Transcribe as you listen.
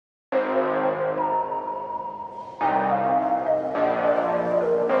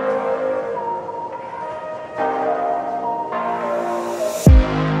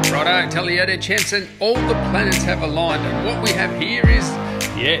go, Teleodo champs, and all the planets have aligned, and what we have here is,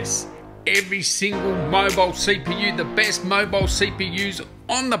 yes, every single mobile CPU, the best mobile CPUs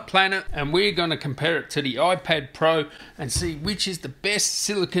on the planet, and we're going to compare it to the iPad Pro and see which is the best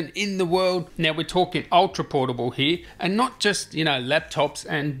silicon in the world. Now we're talking ultra portable here, and not just, you know, laptops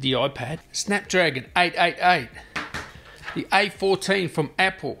and the iPad. Snapdragon 888, the A14 from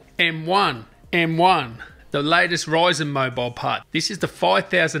Apple, M1, the latest Ryzen mobile part. This is the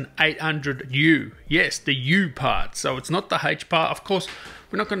 5800U. Yes, the U part. So it's not the H part. Of course,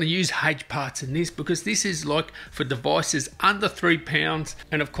 we're not going to use H parts in this because this is like for devices under £3.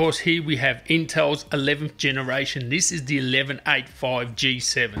 And of course, here we have Intel's 11th generation. This is the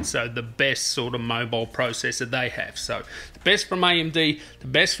 1185G7. So the best sort of mobile processor they have. So the best from AMD, the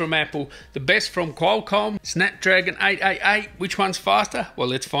best from Apple, the best from Qualcomm, Snapdragon 888. Which one's faster? Well,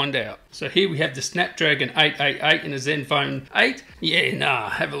 let's find out. So here we have the Snapdragon 888 in a Zenfone 8. Yeah, nah,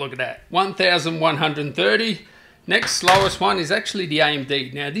 have a look at that. 1130. Next slowest one is actually the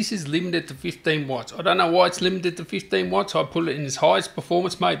AMD. Now this is limited to 15 watts. I don't know why it's limited to 15 watts. I put it in its highest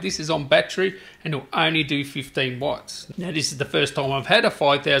performance mode. This is on battery and it'll only do 15 watts. Now this is the first time I've had a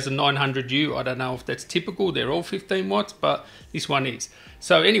 5900U. I don't know if that's typical. They're all 15 watts, but this one is.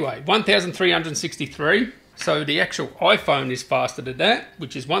 So anyway, 1363. So the actual iPhone is faster than that,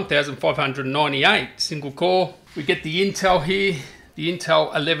 which is 1598 single core. We get the Intel here, the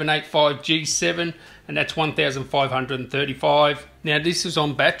Intel 1185G7, and that's 1535. Now this is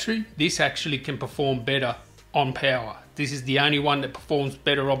on battery. This actually can perform better on power. This is the only one that performs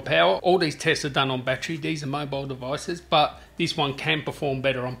better on power. All these tests are done on battery. These are mobile devices, but this one can perform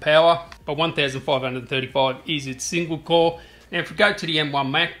better on power. But 1535 is its single core. Now if we go to the M1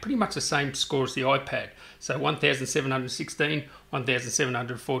 Mac, pretty much the same score as the iPad. So 1716,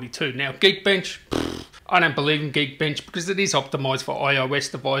 1742. Now Geekbench, I don't believe in Geekbench because it is optimized for iOS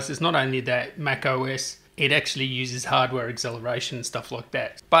devices. Not only that, Mac OS, it actually uses hardware acceleration and stuff like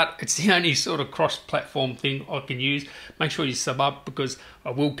that. But it's the only sort of cross-platform thing I can use. Make sure you sub up because I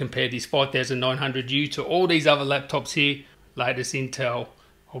will compare this 5900U to all these other laptops here. Latest Intel,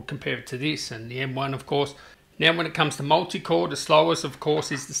 I'll compare it to this and the M1 of course. Now when it comes to multi-core, the slowest of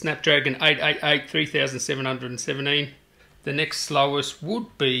course is the Snapdragon 888 3717. The next slowest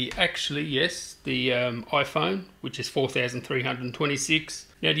would be actually, yes, the iPhone, which is 4326.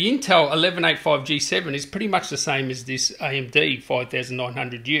 Now the Intel 1185G7 is pretty much the same as this AMD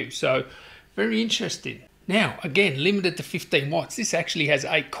 5900U, so very interesting. Now again, limited to 15 watts. This actually has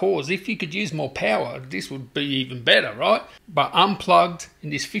 8 cores. If you could use more power, this would be even better, right? But unplugged in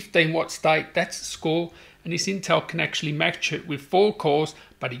this 15 watt state, that's the score. And this Intel can actually match it with 4 cores,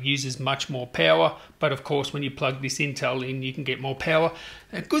 but it uses much more power. But of course, when you plug this Intel in, you can get more power.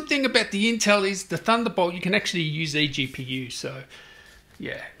 A good thing about the Intel is the Thunderbolt, you can actually use eGPU, so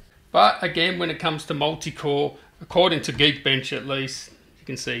yeah. But again, when it comes to multi-core, according to Geekbench at least, you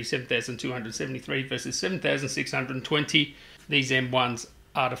can see 7273 versus 7620. These M1s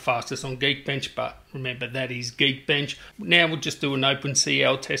are the fastest on Geekbench, but remember that is Geekbench. Now we'll just do an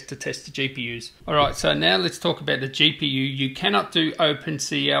OpenCL test to test the GPUs. Alright, so now let's talk about the GPU. You cannot do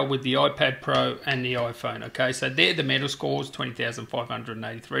OpenCL with the iPad Pro and the iPhone, okay? So they're the metal scores,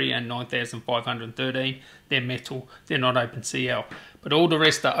 20,583 and 9,513. They're metal, they're not OpenCL. But all the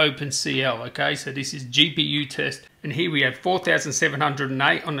rest are OpenCL, okay? So this is GPU test. And here we have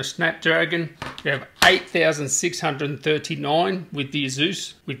 4,708 on the Snapdragon. We have 8,639 with the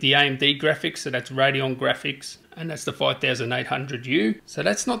ASUS, with the AMD graphics. So that's Radeon graphics. And that's the 5800U. So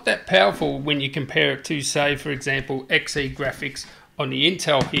that's not that powerful when you compare it to, say, for example, XE graphics on the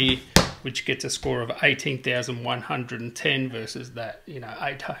Intel here, which gets a score of 18,110 versus that, you know,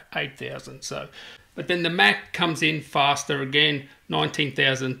 8,000. So, but then the Mac comes in faster again,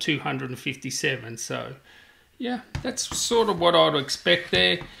 19,257. So yeah, that's sort of what I'd expect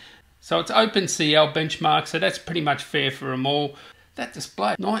there. So it's OpenCL benchmark, so that's pretty much fair for them all. That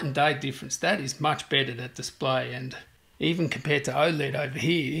display, night and day difference, that is much better, that display. And even compared to OLED over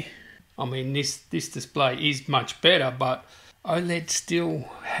here, I mean, this display is much better, but OLED still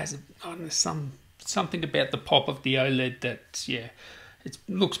has, I don't know, something about the pop of the OLED that, yeah, it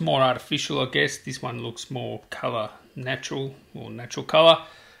looks more artificial, I guess. This one looks more color, natural, or natural color.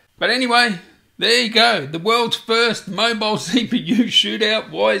 But anyway, there you go. The world's first mobile CPU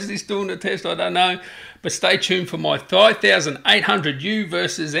shootout. Why is this doing a test? I don't know. But stay tuned for my 5800U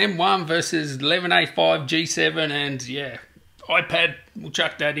versus M1 versus 1185G7. And yeah, iPad, we'll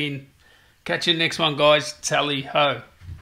chuck that in. Catch you next one, guys. Tally ho.